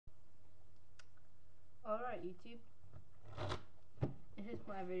YouTube. And here's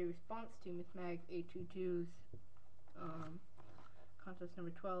my video response to Miss Mag 822's contest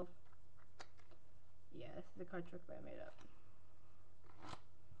number 12. Yeah, this is the card trick that I made up.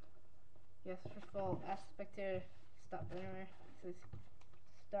 Yes, first of all, ask the spectator stop anywhere. It says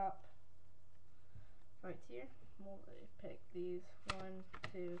stop right here. We'll pick these 1,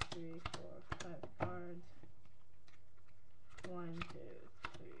 2, 3, 4, 5 cards. 1, 2,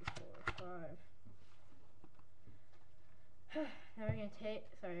 3, 4, 5. Now we're gonna take.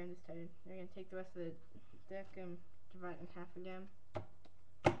 Sorry, I'm just tired. We're gonna take the rest of the deck and divide it in half again.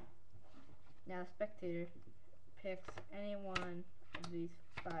 Now the spectator picks any one of these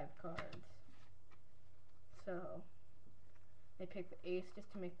 5 cards. So they pick the ace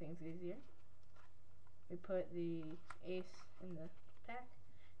just to make things easier. We put the ace in the pack,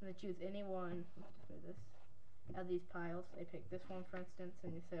 and they choose any one. Let's just move this out of these piles. They pick this one, for instance,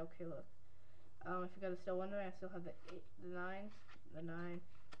 and you say, okay, look. If you guys are still wondering, I still have the 9,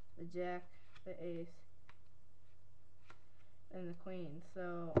 the jack, the ace, and the queen.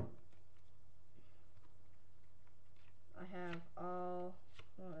 So I have all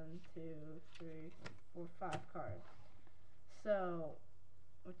 1, 2, 3, 4, 5 cards. So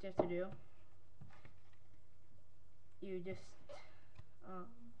what you have to do, you just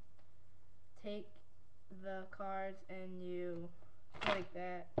take the cards and you like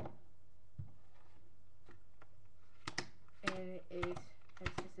that, and the ace has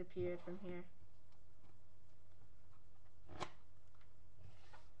disappeared from here,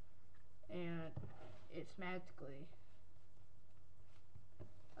 and it's magically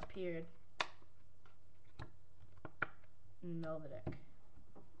appeared in the middle of the deck.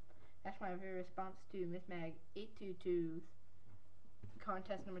 That's my very response to Miss Mag 822's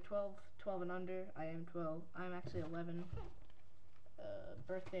contest number 12, 12 and under. I am 12. I'm actually 11.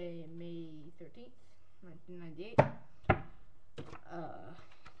 Birthday May 13th, 1998.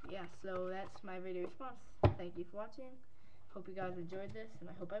 Yeah, so that's my video response. Thank you for watching. Hope you guys enjoyed this, and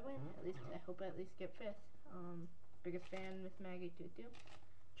I hope I win. I hope I at least get 5th. Biggest fan, Miss Mag 822.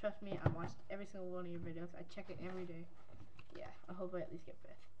 Trust me, I watched every single one of your videos. I check it every day. Yeah, I hope I at least get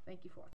 5th. Thank you for watching.